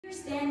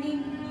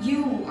Standing,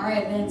 you are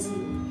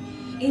advancing.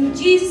 In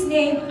Jesus'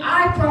 name,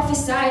 I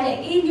prophesy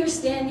that in your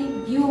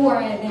standing, you are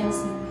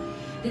advancing.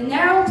 The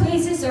narrow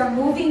places are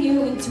moving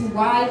you into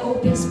wide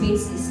open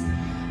spaces.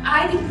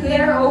 I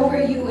declare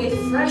over you a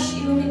fresh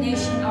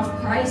illumination of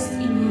Christ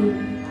in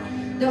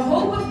you. The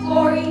hope of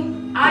glory,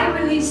 I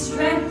release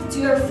strength to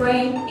your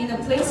frame in the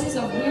places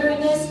of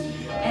weariness,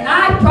 and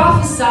I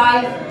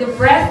prophesy the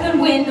breath and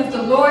wind of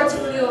the Lord to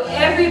fill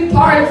every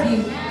part of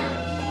you.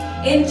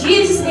 In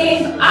Jesus'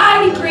 name,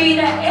 I decree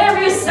that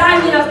every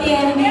assignment of the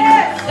enemy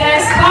that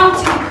has come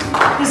to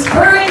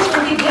discourage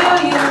and derail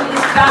you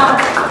is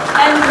bound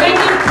and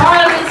rendered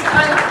powerless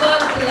by the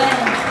blood of the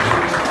Lamb.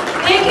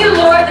 Thank you,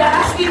 Lord, that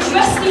as we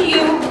trust in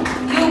you,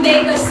 you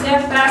make us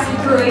steadfast and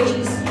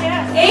courageous,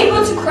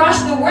 able to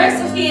crush the works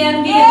of the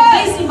enemy and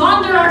place him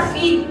under our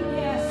feet.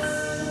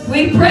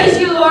 We praise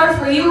you, Lord,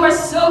 for you are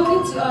so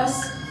good to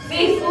us,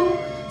 faithful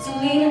to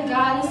lead and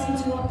guide us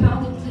into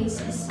abounding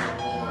places.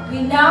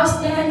 We now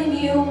stand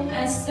in you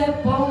and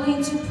step boldly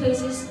into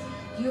places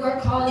you are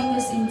calling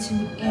us into.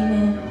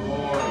 Amen.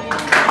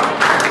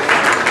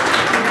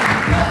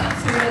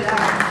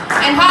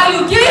 And how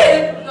you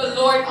give, the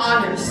Lord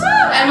honors,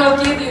 and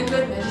will give you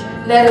good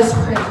measure. Let us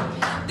pray.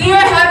 Dear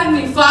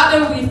Heavenly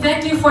Father, we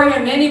thank you for your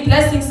many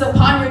blessings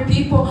upon your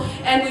people,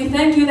 and we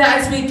thank you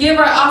that as we give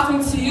our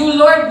offering to you,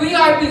 Lord, we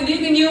are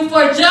believing you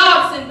for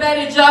jobs and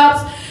better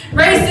jobs,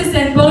 raises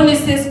and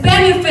bonuses,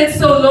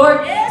 benefits, oh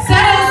Lord.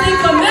 Set us in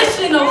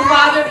commission, oh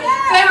Father,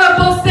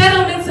 favorable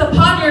settlements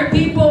upon your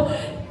people.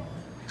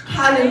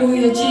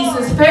 Hallelujah,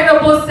 Jesus.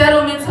 Favorable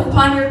settlements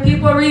upon your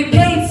people,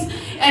 rebates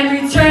and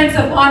returns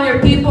upon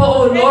your people,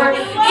 oh Lord.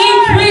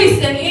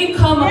 Increase and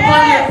income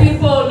upon your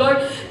people, oh Lord.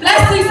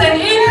 Blessings and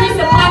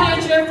increase upon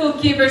your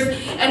cheerful givers.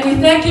 And we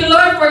thank you,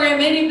 Lord, for your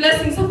many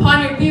blessings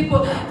upon your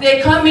people.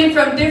 They come in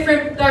from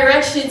different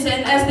directions,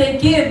 and as they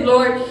give,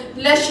 Lord,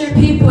 bless your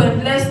people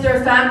and bless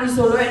their families,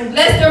 oh Lord, and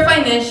bless their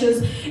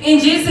financials. In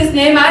Jesus'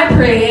 name I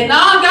pray. And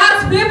all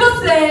God's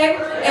people say,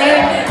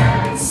 Amen.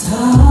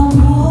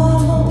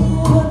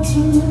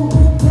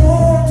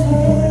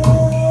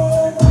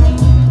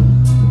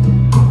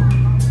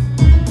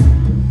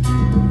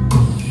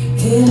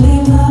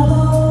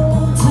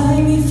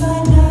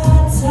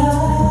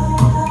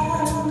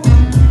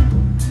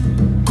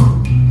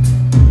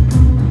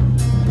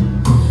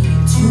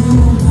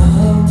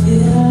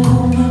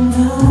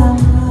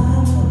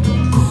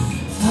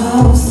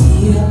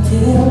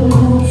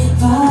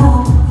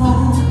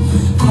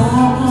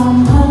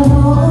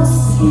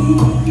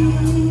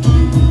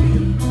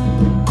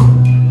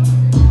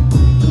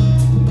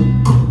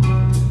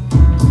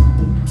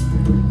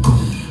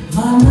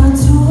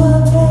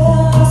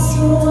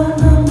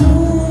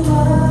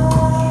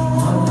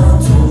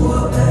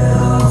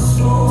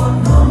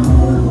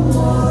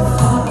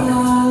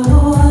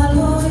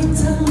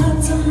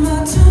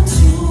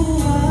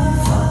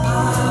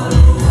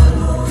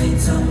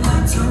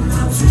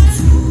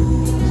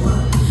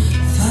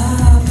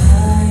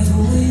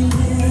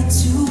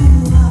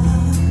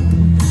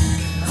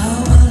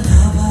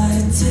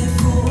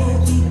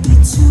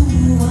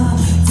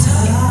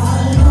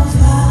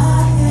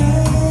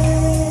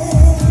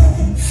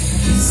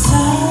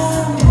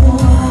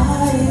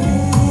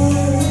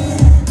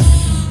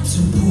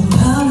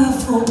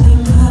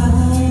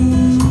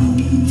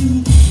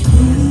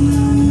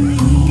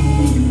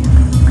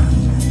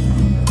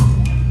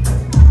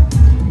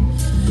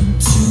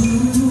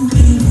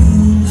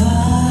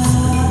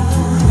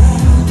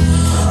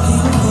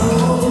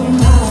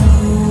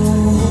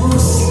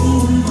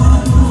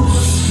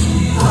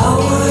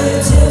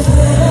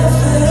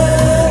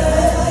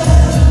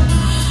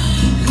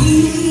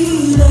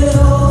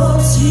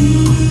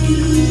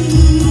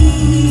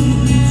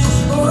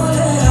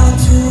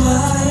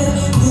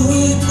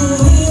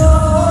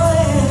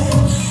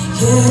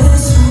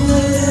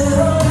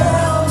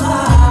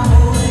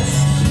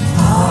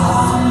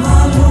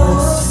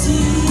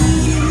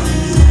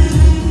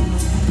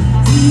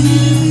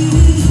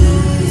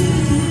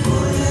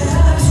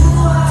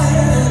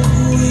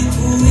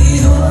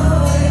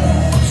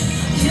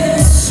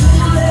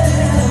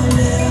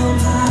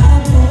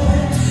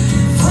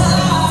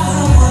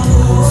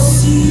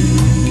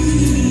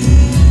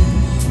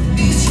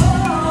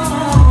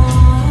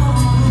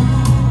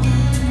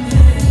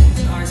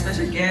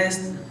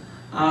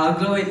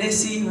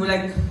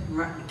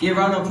 Give a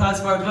round of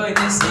applause for our Chloe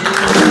Nisi.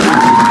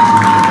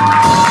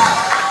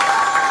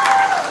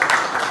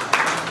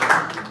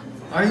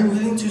 Are you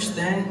willing to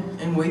stand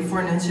and wait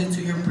for an answer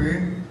to your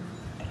prayer?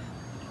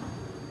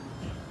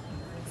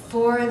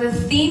 For the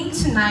theme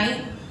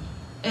tonight,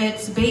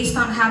 it's based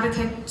on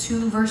Habakkuk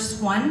 2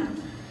 verse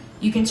 1.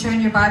 You can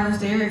turn your Bibles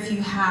there if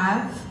you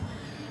have.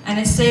 And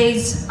it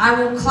says, I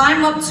will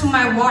climb up to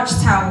my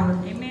watchtower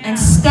and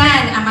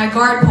stand at my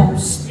guard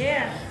post.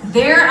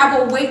 There I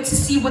will wait to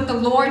see what the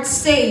Lord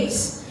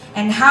says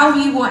and how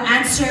he will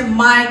answer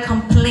my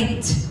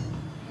complaint.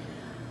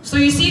 So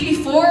you see,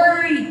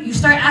 before you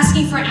start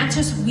asking for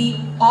answers, we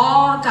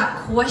all got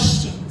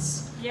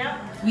questions.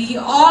 We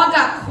all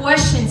got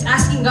questions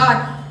asking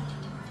God,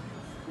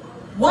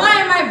 Why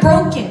am I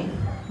broken?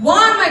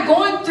 Why am I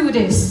going through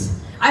this?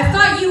 I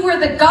thought you were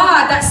the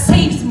God that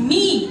saves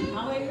me.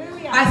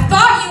 Hallelujah. I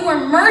thought you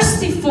were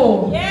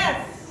merciful.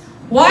 Yes.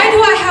 Why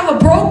do I have a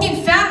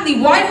broken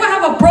family? Why do I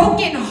have a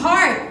broken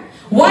heart?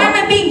 Why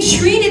am I being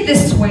treated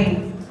this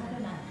way?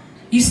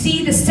 You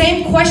see, the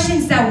same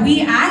questions that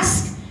we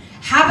ask,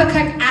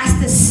 Habakkuk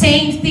asked the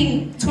same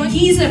thing.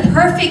 He's a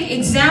perfect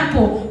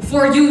example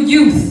for you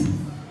youth.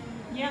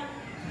 Yeah.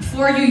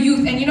 For you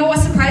youth. And you know what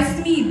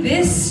surprises me?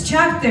 This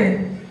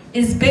chapter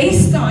is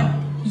based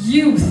on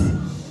youth.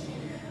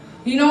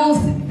 You know,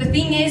 the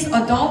thing is,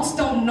 adults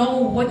don't know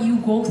what you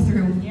go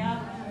through. Yeah.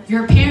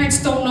 Your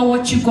parents don't know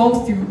what you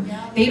go through.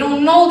 Yeah. They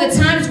don't know the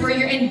times where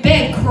you're in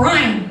bed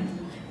crying.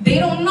 They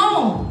don't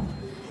know.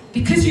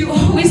 Because you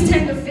always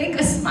tend to fake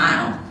a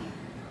smile.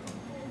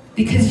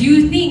 Because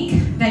you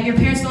think that your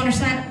parents don't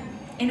understand.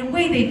 In a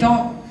way, they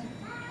don't.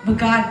 But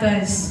God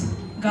does.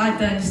 God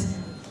does.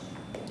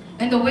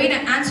 And the way to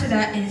answer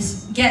that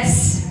is,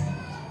 yes,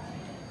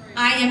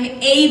 I am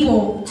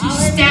able to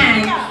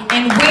stand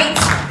and wait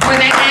for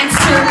the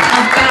answer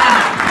of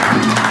God.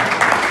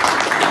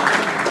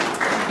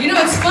 You know,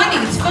 it's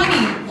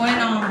funny when,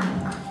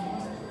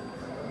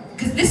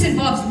 because this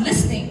involves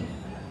listening.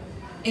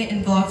 It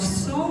involves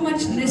so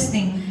much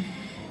listening.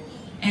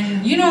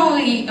 And you know,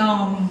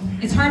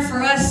 it's hard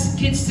for us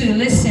kids to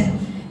listen,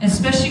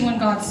 especially when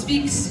God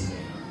speaks.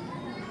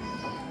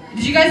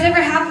 Did you guys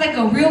ever have like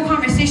a real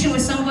conversation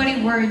with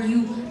somebody where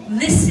you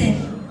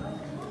listen?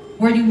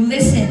 Where you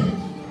listen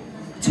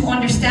to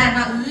understand,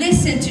 not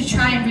listen to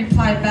try and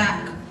reply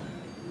back.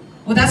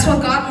 Well, that's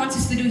what God wants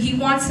us to do. He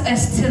wants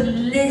us to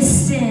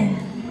listen.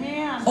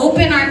 Amen.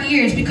 Open our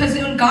ears, because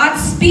when God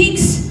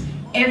speaks,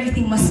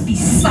 everything must be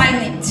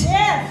silent.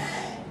 Yes.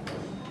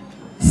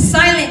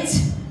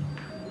 Silent.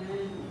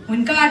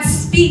 When God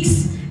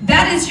speaks,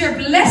 that is your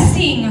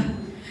blessing.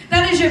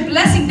 That is your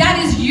blessing. That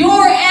is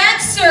your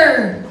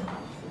answer.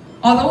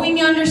 Although we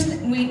may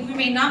understand, we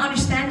may not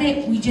understand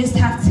it, we just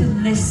have to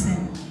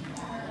listen.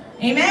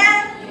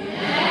 Amen?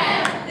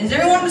 Amen. Is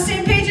everyone on the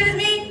same page as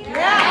me?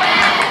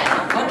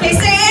 Yeah. Okay,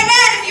 say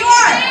amen if you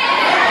are.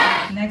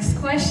 Yeah. Next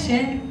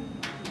question.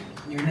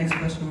 Your next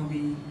question will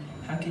be,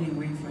 how can you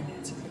wait for an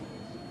answer?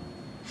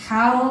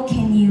 How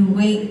can you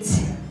wait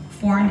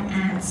for an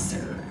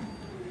answer?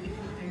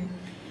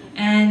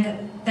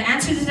 And the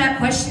answer to that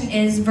question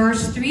is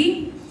verse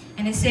 3.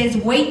 And it says,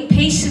 wait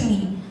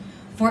patiently,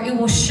 for it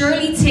will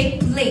surely take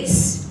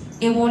place.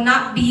 It will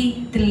not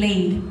be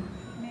delayed.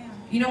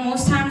 You know,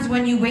 most times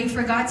when you wait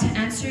for God to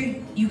answer,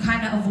 you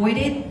kind of avoid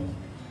it.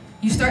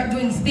 You start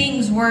doing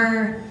things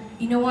where,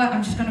 you know what,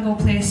 I'm just going to go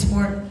play a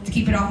sport to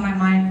keep it off my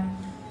mind.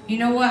 You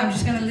know what, I'm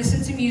just going to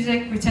listen to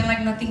music, pretend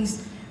like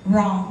nothing's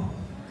wrong.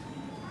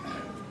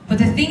 But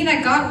the thing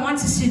that God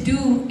wants us to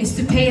do is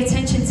to pay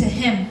attention to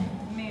Him.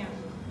 Amen.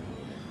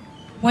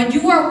 When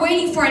you are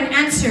waiting for an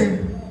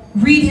answer,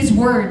 read His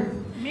Word.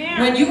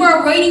 Amen. When you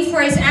are waiting for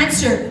His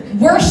answer,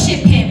 worship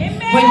Him. Amen.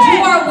 When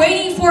you are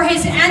waiting for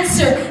His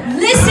answer,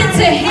 listen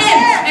to Him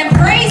and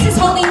praise His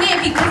holy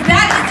name, because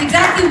that is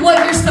exactly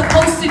what you're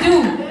supposed to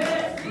do.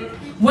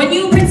 When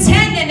you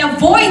pretend and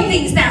avoid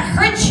things that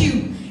hurt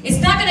you, it's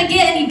not going to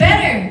get any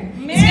better.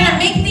 It's going to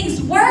make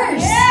things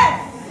worse.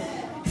 Yes.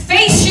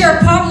 Face your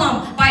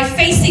problem by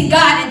facing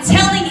God and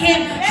telling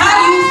Him how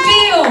you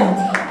feel.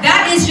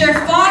 That is your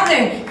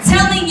Father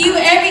telling you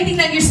everything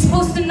that you're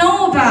supposed to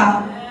know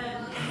about.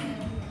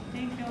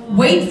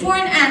 Wait for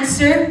an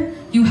answer.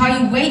 How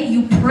you wait,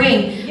 you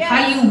pray. Yes.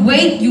 How you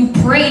wait, you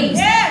praise.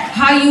 Yes.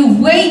 How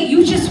you wait,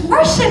 you just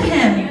worship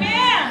Him.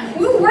 Amen.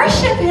 We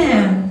worship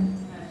Him.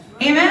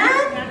 Amen?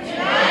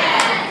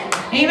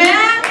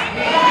 Amen?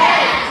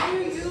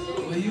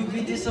 Will you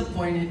be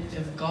disappointed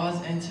if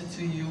God's answer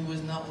to you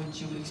was not what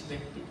you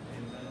expected?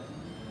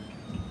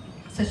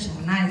 Such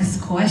a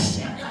nice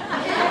question.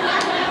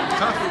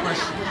 Tough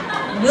question.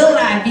 Will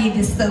I be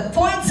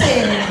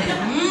disappointed?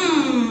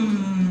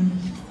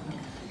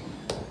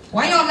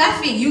 Why y'all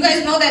laughing? You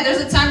guys know that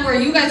there's a time where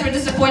you guys were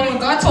disappointed when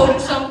God told you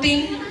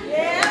something.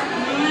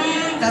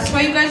 Yeah. That's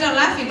why you guys are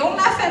laughing. Don't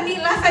laugh at me,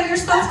 laugh at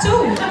yourself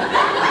too.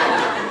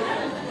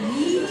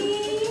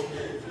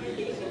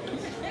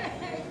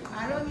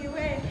 I don't give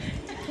it.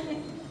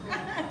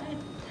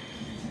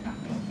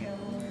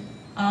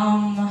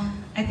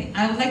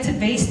 I would like to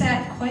base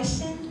that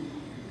question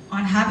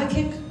on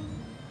Habakkuk.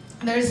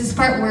 There's this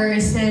part where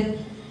it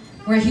said,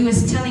 where he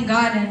was telling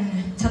God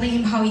and telling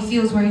Him how he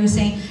feels, where he was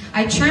saying,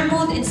 I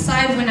trembled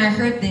inside when I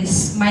heard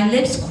this. My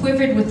lips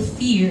quivered with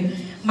fear.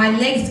 My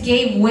legs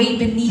gave way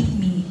beneath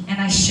me,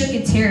 and I shook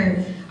in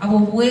terror. I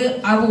will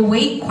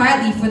wait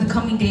quietly for the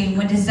coming day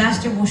when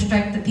disaster will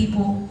strike the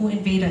people who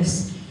invade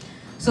us.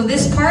 So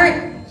this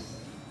part,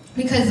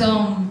 because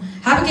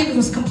Habakkuk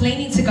was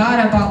complaining to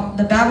God about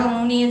the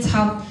Babylonians,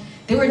 how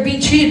they were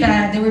being treated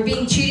bad, they were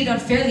being treated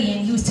unfairly,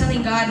 and he was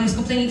telling God, he was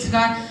complaining to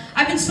God,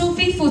 I've been so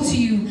faithful to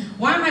you.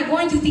 Why am I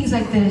going through things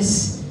like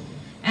this?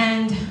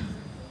 And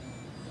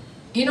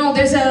you know,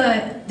 there's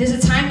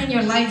a time in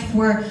your life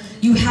where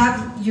you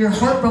have your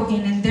heart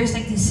broken, and there's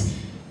like this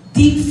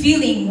deep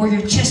feeling where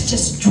your chest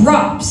just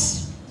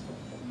drops.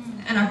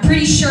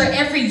 pretty sure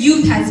every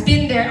youth has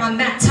been there on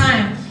that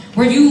time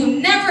where you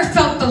never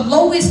felt the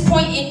lowest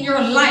point in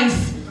your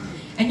life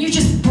and you're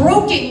just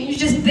broken, you're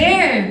just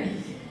there.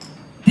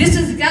 This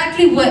is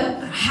exactly what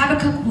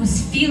Habakkuk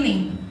was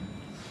feeling.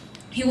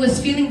 He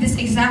was feeling this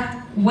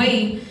exact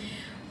way,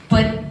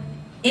 but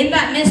in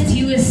that midst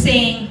he was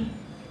saying,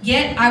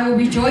 yet I will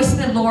rejoice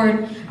in the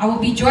Lord, I will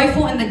be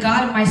joyful in the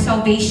God of my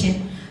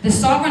salvation. The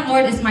sovereign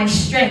Lord is my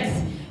strength.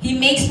 He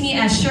makes me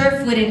as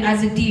sure-footed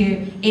as a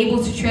deer,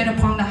 able to tread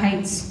upon the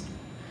heights.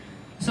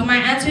 So my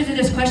answer to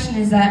this question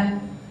is that,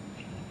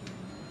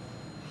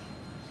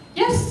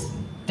 yes,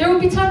 there will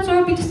be times where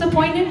I'll be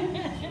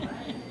disappointed.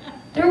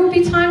 There will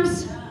be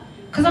times,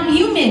 because I'm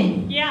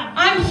human. Yeah.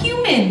 I'm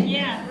human.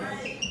 Yeah.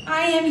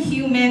 I am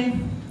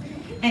human.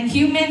 And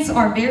humans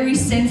are very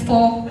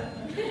sinful.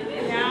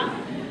 Yeah.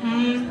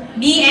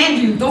 Me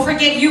and you. Don't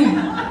forget you.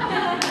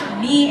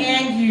 Me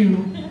and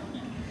you.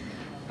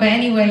 But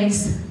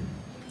anyways,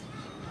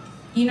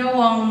 you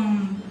know,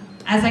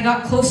 as I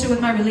got closer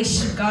with my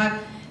relationship with God,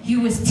 He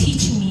was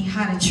teaching me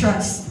how to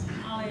trust.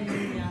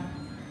 Hallelujah.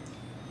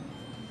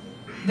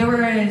 There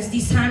were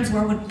these times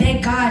where I would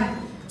beg God,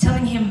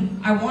 telling Him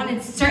I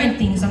wanted certain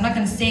things. I'm not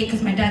going to say it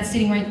because my dad's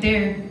sitting right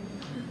there,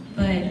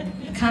 but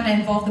it kind of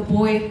involved the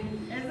boy.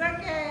 It's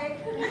okay.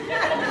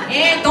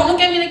 Hey, don't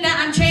look at me like that.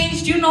 I'm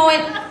changed. You know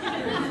it.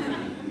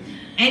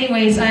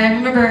 Anyways, I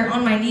remember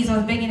on my knees I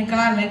was begging to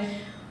God, like,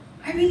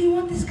 I really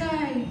want this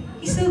guy.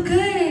 He's so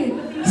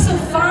good. He's so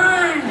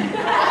fun.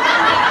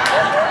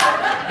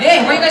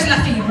 Hey, why are you guys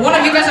laughing? One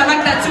of you guys are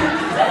like that too.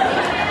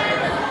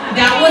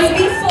 That was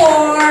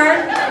before,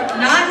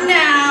 not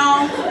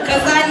now,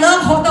 because I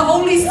love the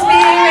Holy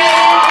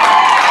Spirit.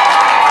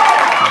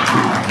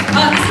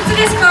 Listen to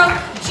this, girl.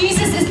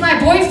 Jesus is my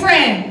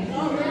boyfriend.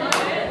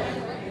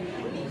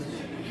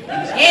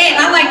 Hey,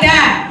 not like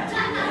that.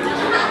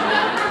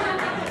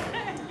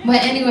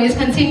 But anyways,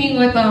 continuing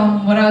with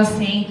what I was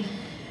saying.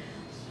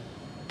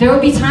 There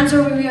will be times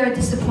where we are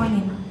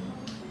disappointed.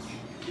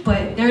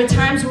 But there are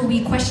times where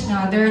we question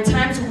God. There are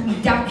times where we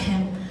doubt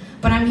Him.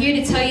 But I'm here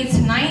to tell you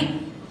tonight,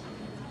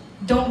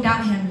 don't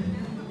doubt Him.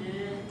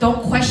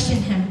 Don't question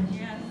Him.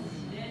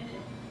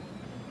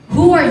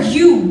 Who are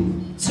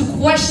you to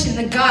question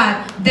the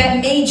God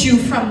that made you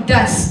from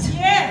dust?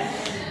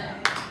 Yes.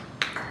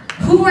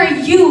 Who are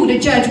you to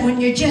judge when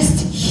you're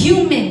just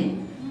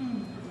human?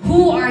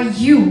 Who are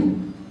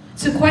you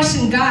to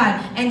question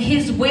God and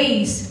His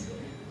ways?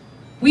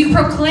 We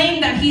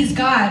proclaim that He's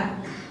God,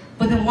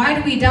 but then why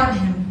do we doubt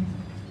Him?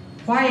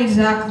 Why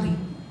exactly?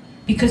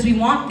 Because we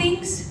want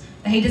things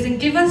that He doesn't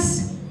give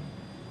us?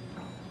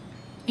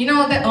 You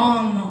know that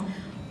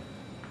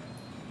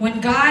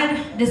when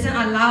God doesn't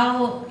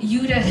allow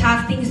you to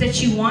have things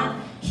that you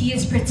want, He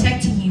is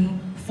protecting you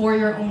for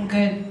your own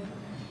good.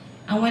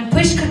 And when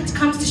push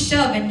comes to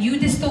shove and you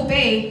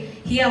disobey,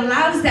 He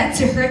allows that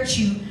to hurt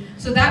you,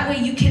 so that way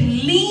you can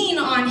lean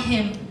on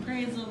Him.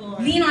 Praise the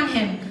Lord. Lean on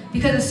Him.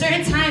 Because at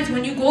certain times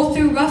when you go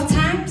through rough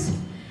times,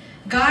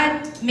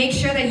 God makes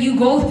sure that you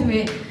go through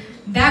it.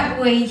 That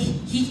way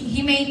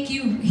He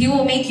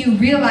will make you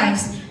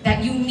realize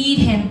that you need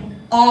Him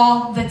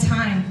all the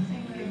time.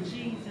 Thank you,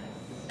 Jesus.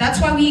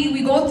 That's why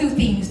we go through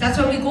things. That's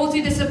why we go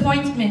through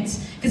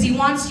disappointments. Because He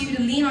wants you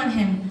to lean on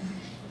Him.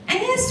 And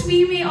yes,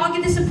 we may all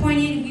get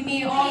disappointed. We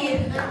may all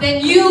get...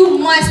 Then you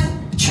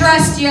must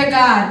trust your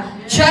God.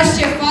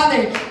 Trust your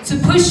Father to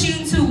push you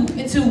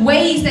into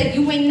ways that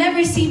you may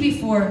never see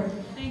before.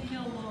 Thank you,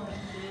 Lord.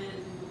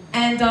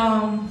 And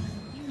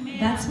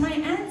that's my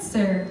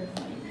answer.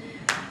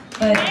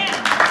 But